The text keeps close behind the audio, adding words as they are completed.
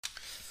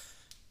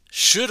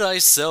Should I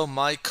sell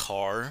my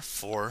car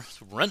for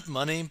rent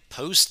money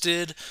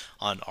posted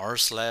on r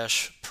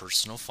slash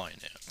personal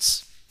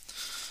finance?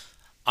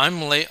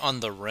 I'm late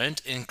on the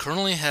rent and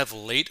currently have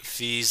late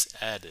fees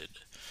added.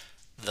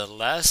 The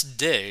last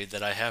day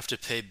that I have to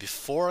pay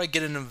before I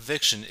get an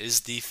eviction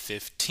is the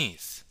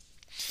 15th.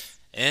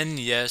 And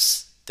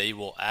yes, they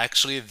will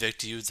actually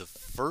evict you the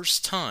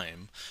first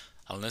time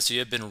unless you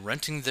have been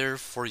renting there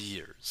for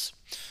years.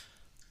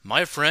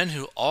 My friend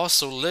who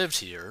also lived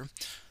here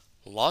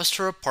lost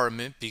her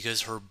apartment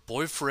because her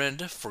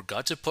boyfriend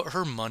forgot to put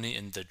her money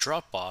in the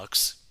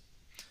Dropbox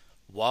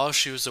while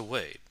she was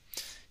away.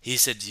 He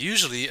said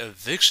usually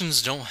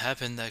evictions don't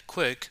happen that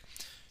quick,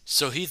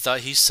 so he thought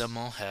he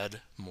somehow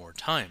had more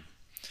time.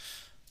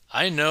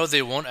 I know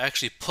they won't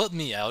actually put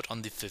me out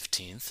on the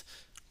 15th,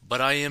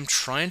 but I am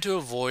trying to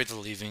avoid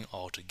leaving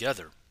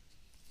altogether.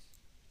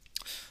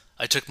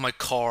 I took my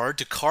car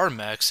to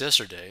CarMax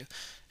yesterday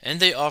and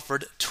they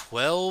offered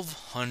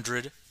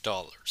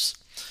 $1,200.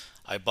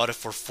 I bought it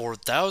for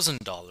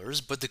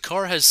 $4,000, but the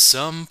car has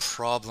some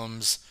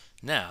problems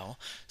now,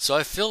 so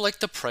I feel like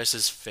the price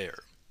is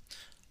fair.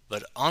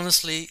 But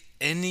honestly,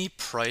 any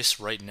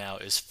price right now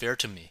is fair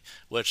to me,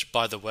 which,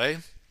 by the way,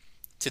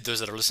 to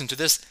those that are listening to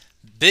this,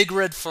 big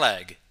red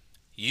flag.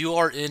 You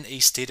are in a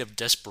state of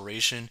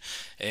desperation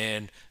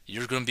and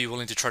you're going to be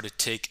willing to try to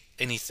take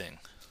anything.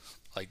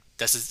 Like,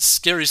 that's a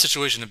scary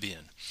situation to be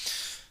in.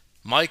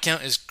 My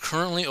account is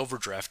currently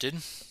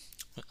overdrafted.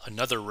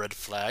 Another red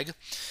flag.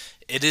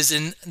 It is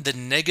in the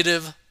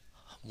negative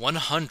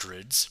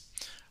 100s.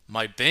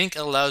 My bank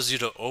allows you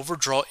to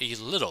overdraw a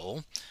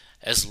little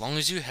as long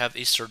as you have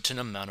a certain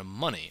amount of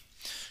money.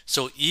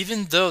 So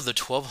even though the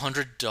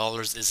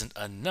 $1,200 isn't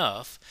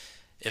enough,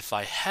 if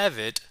I have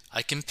it,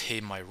 I can pay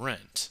my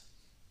rent.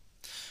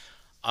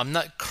 I'm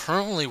not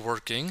currently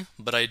working,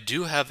 but I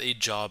do have a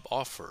job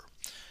offer.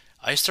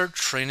 I start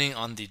training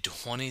on the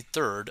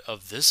 23rd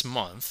of this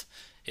month.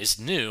 It's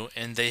new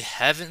and they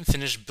haven't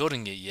finished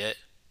building it yet.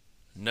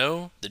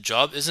 No, the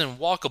job isn't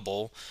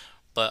walkable,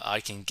 but I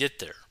can get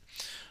there.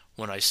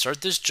 When I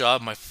start this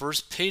job, my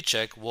first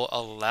paycheck will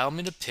allow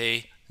me to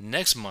pay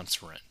next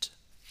month's rent.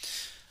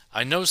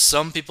 I know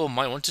some people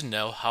might want to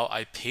know how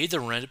I paid the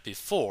rent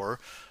before,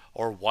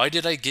 or why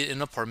did I get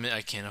an apartment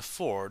I can't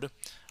afford,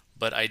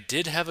 but I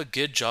did have a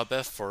good job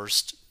at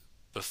first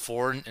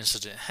before an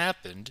incident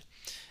happened,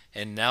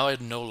 and now I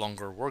no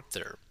longer work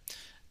there.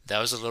 That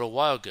was a little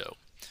while ago.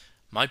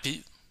 My,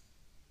 pe-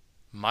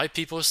 my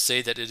people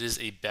say that it is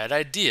a bad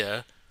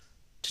idea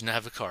to not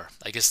have a car.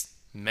 I guess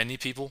many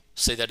people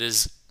say that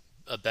is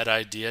a bad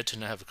idea to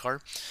not have a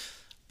car,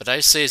 but I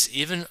say it's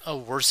even a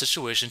worse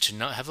situation to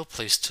not have a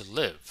place to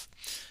live.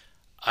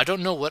 I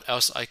don't know what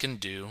else I can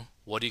do.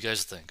 What do you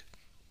guys think?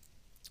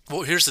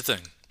 Well, here's the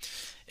thing.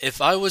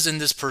 If I was in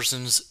this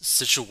person's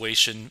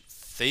situation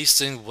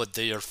facing what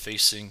they are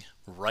facing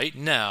right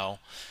now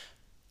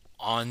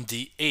on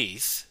the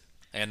 8th,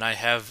 and I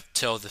have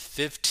till the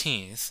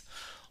 15th,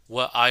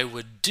 what I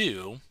would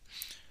do,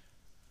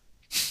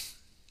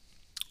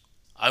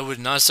 I would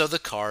not sell the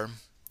car.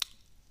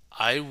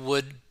 I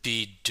would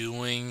be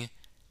doing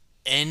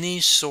any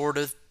sort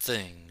of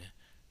thing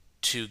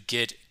to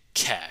get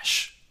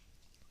cash.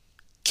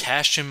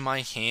 Cash in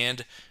my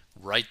hand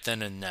right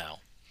then and now.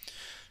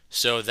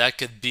 So that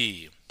could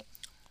be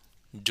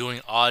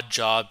doing odd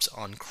jobs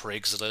on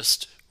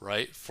Craigslist,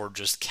 right, for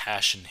just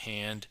cash in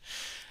hand.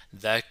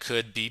 That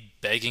could be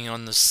begging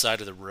on the side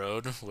of the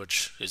road,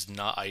 which is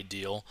not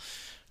ideal.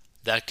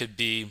 That could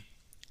be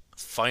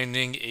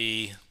finding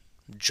a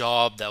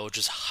job that will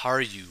just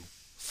hire you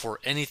for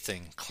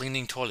anything,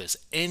 cleaning toilets,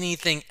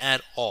 anything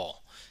at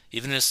all,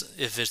 even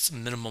if it's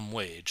minimum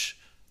wage,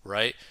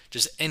 right?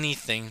 Just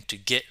anything to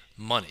get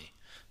money,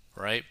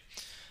 right?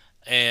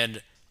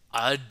 And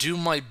I do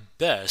my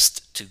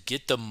best to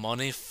get the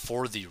money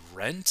for the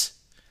rent,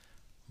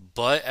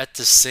 but at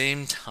the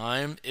same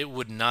time, it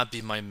would not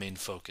be my main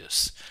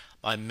focus.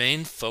 My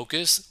main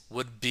focus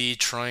would be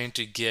trying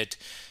to get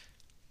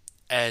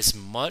as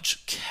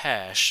much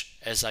cash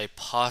as I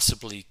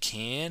possibly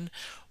can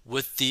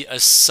with the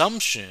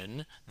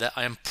assumption that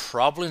I'm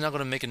probably not going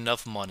to make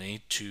enough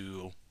money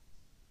to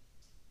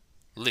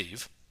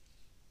leave,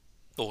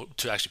 or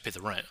to actually pay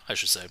the rent, I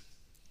should say,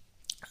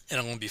 and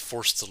I'm going to be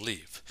forced to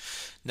leave.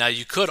 Now,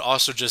 you could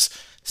also just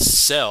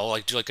sell,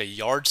 like do like a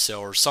yard sale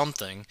or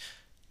something,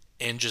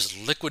 and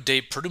just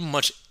liquidate pretty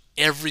much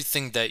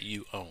everything that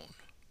you own,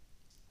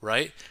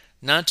 right?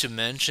 Not to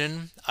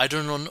mention, I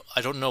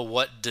don't know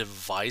what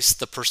device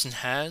the person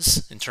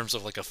has in terms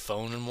of like a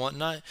phone and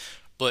whatnot,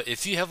 but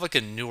if you have like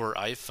a newer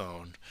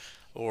iPhone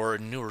or a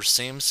newer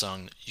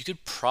Samsung, you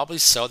could probably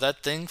sell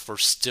that thing for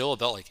still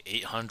about like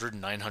 $800,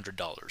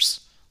 $900.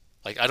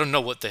 Like I don't know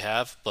what they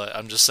have, but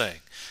I'm just saying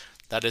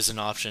that is an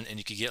option, and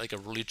you could get like a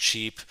really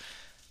cheap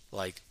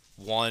like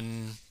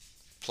one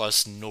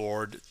plus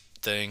Nord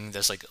thing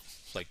that's like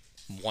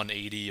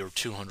 180 or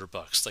 200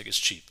 bucks. Like it's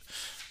cheap,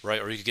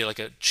 right? Or you could get like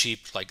a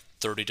cheap like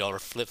 $30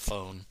 flip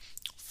phone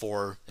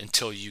for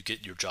until you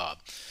get your job.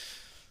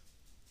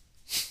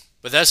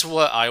 But that's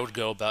what I would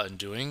go about in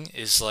doing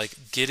is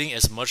like getting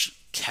as much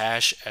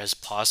cash as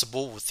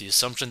possible with the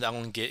assumption that I'm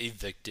going to get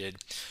evicted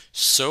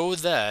so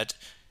that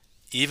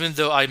even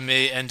though I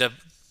may end up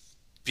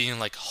being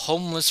like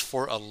homeless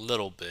for a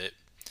little bit,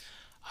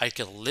 I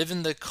can live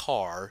in the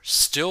car,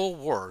 still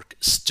work,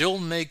 still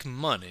make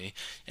money,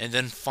 and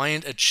then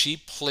find a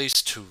cheap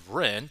place to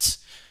rent,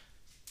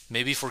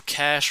 maybe for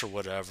cash or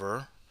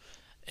whatever,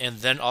 and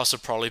then also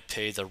probably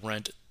pay the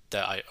rent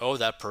that I owe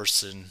that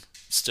person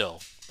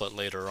still, but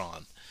later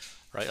on.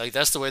 Right? Like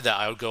that's the way that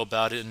I would go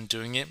about it and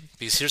doing it.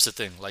 Because here's the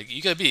thing, like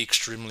you gotta be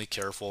extremely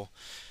careful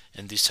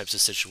in these types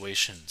of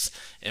situations.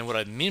 And what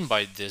I mean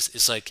by this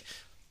is like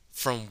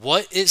from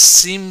what it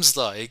seems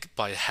like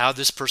by how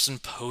this person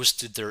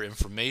posted their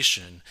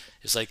information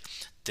is like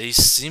they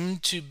seem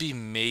to be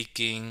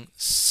making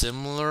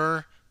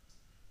similar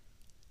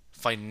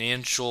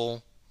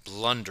financial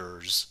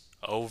blunders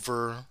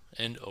over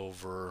and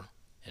over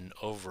and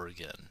over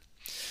again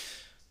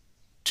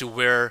to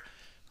where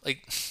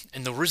like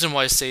and the reason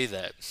why I say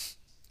that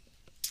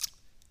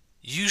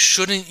you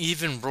shouldn't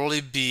even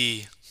really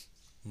be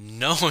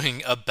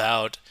knowing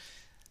about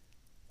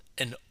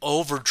an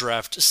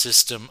overdraft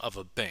system of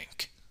a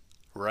bank,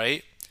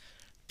 right?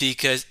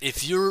 Because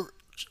if you're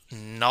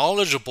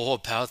knowledgeable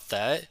about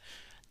that,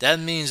 that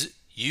means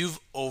you've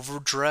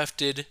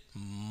overdrafted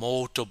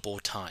multiple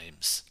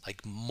times,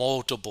 like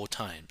multiple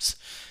times,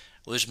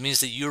 which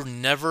means that you're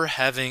never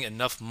having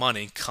enough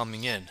money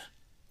coming in,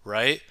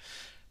 right?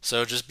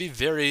 So just be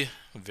very,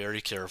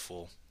 very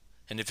careful.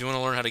 And if you want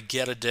to learn how to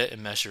get out of debt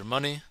and master your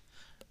money,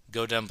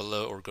 go down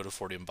below or go to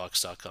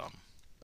 40inbox.com.